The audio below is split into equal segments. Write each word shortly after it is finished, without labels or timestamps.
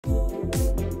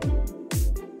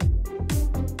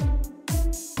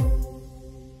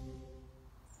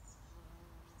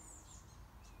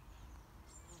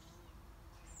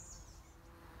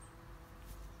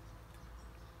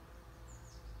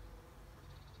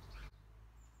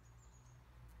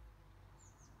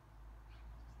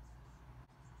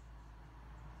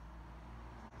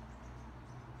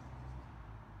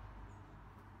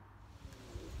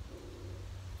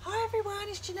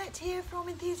everyone, it's Janette here from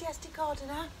Enthusiastic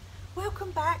Gardener.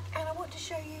 Welcome back, and I want to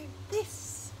show you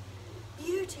this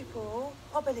beautiful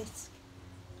obelisk.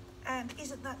 And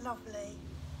isn't that lovely?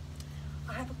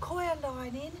 I have a coir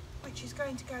lining which is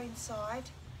going to go inside.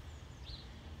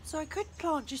 So I could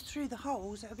plant just through the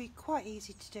holes, that would be quite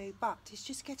easy to do, but it's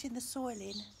just getting the soil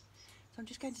in. So I'm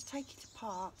just going to take it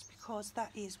apart because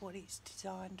that is what it's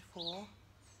designed for.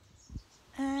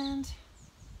 And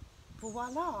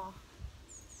voila!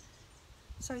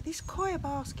 So this coir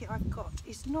basket I've got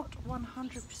is not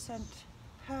 100%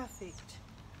 perfect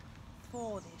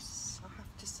for this, I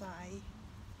have to say,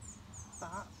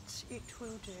 but it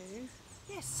will do.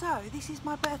 Yes, so this is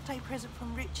my birthday present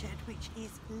from Richard, which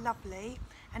is lovely,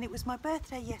 and it was my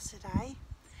birthday yesterday,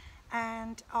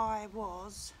 and I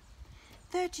was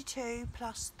 32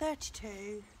 plus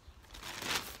 32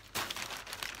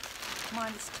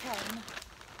 minus 10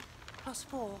 plus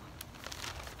 4.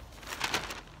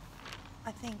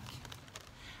 I think.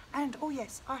 And oh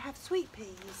yes, I have sweet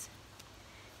peas,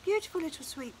 beautiful little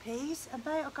sweet peas, and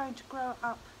they are going to grow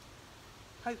up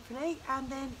hopefully.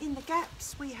 And then in the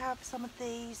gaps we have some of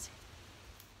these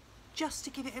just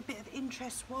to give it a bit of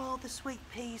interest while the sweet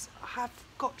peas have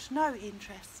got no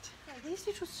interest. Okay, these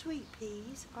little sweet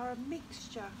peas are a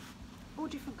mixture, all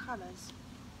different colours,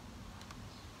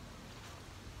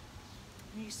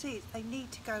 and you see they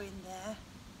need to go in there.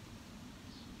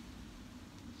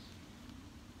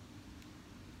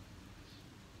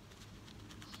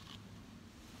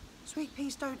 Sweet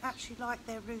peas don't actually like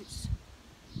their roots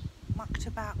mucked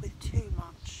about with too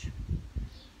much.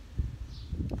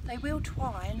 They will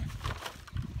twine,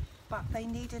 but they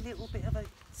need a little bit of a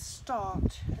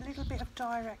start, a little bit of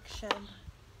direction.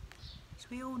 So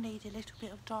we all need a little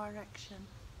bit of direction.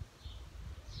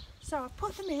 So I've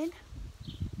put them in,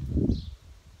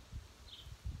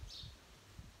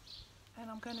 and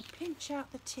I'm going to pinch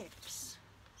out the tips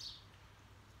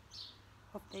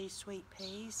of these sweet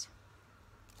peas,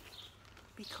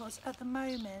 because at the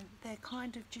moment they're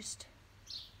kind of just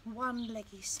one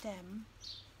leggy stem,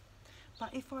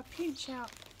 but if I pinch out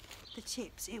the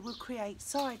tips it will create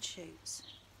side shoots.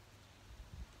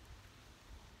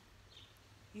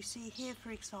 You see here,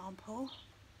 for example,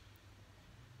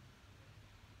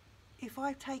 if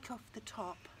I take off the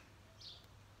top,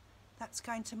 that's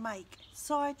going to make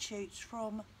side shoots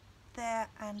from there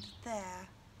and there.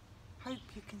 Hope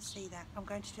you can see that. I'm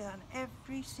going to do that on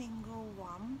every single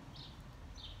one.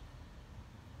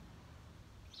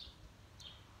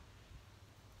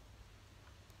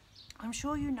 I'm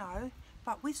sure you know,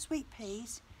 but with sweet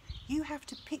peas you have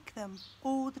to pick them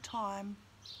all the time,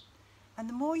 and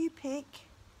the more you pick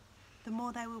the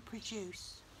more they will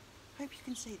produce. Hope you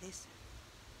can see this.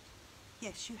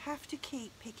 Yes, you have to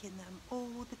keep picking them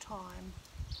all the time,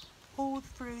 all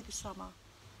through the summer,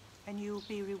 and you will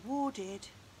be rewarded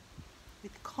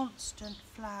with constant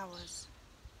flowers.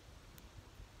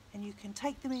 And you can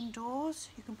take them indoors,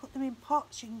 you can put them in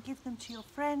pots, you can give them to your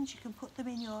friends, you can put them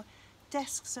in your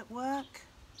desks at work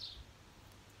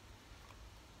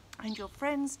and your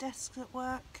friends' desks at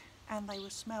work, and they will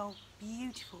smell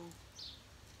beautiful,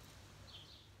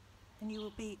 and you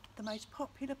will be the most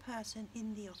popular person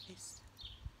in the office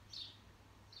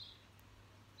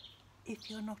if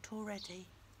you're not already.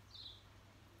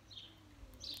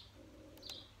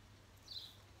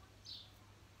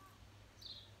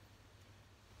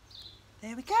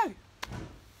 There we go.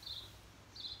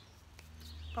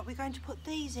 But we're going to put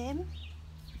these in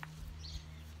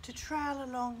to trail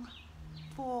along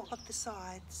 4 of the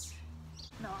sides.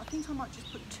 No, I think I might just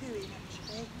put 2 in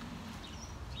actually.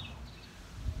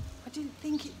 I didn't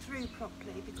think it through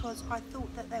properly because I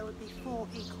thought that there would be 4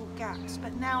 equal gaps,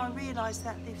 but now I realise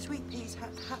that the sweet peas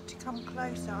had to come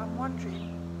closer. I'm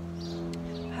wondering,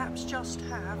 perhaps just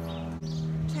have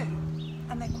 2,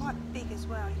 and they're quite big as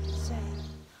well, you can see.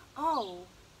 Oh,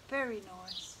 very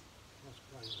nice. That's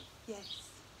great. Yes.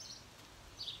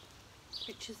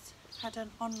 Richard's had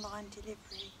an online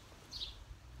delivery.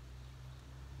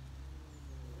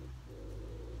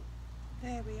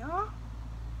 There we are.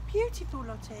 Beautiful,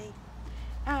 Lottie.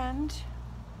 And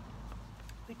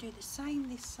we do the same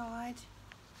this side.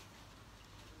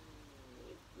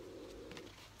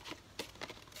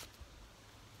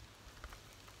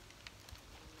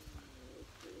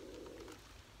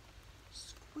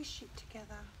 Squish it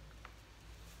together.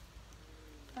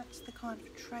 That's the kind of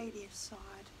trailier side.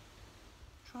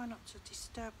 Try not to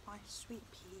disturb my sweet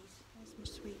peas. There's my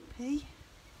sweet pea.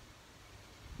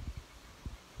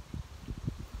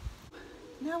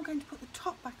 Now I'm going to put the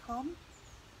top back on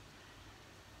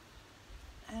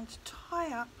and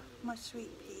tie up my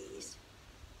sweet peas.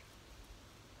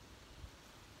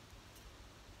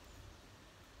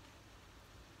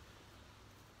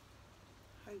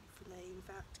 hopefully,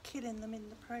 without killing them in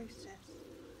the process.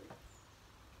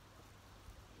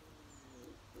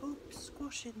 Oops,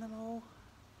 squashing them all.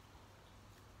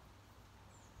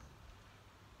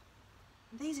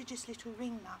 These are just little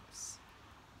ring nuts.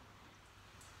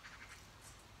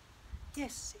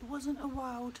 Yes, it wasn't a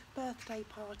wild birthday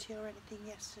party or anything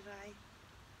yesterday,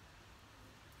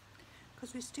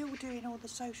 because we're still doing all the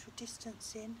social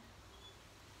distancing.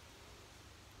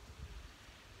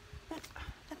 But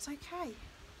that's okay.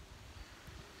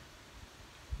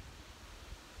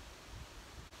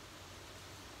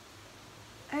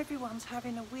 Everyone's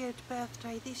having a weird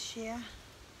birthday this year.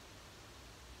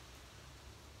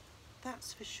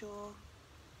 That's for sure.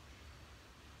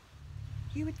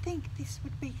 You would think this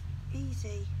would be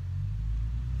easy.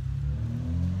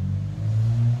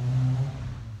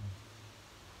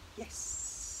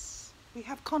 Yes, we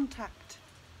have contact.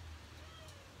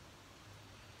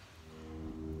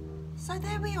 So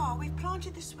there we are, we've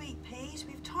planted the sweet peas,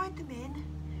 we've tied them in,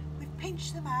 we've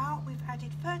pinched them out, we've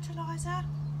added fertiliser,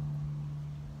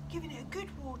 given it a good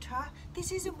water.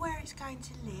 This isn't where it's going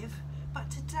to live, but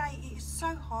today it is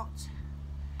so hot,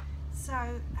 so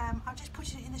I'm just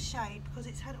putting it in the shade because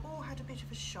it's all had a bit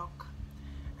of a shock,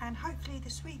 and hopefully the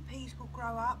sweet peas will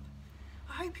grow up.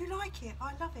 I hope you like it,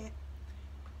 I love it.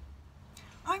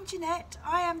 I'm Janette,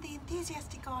 I am the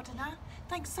enthusiastic gardener.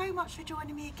 Thanks so much for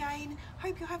joining me again.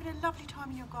 Hope you're having a lovely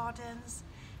time in your gardens.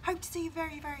 Hope to see you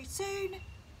very, very soon.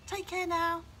 Take care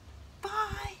now.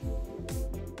 Bye.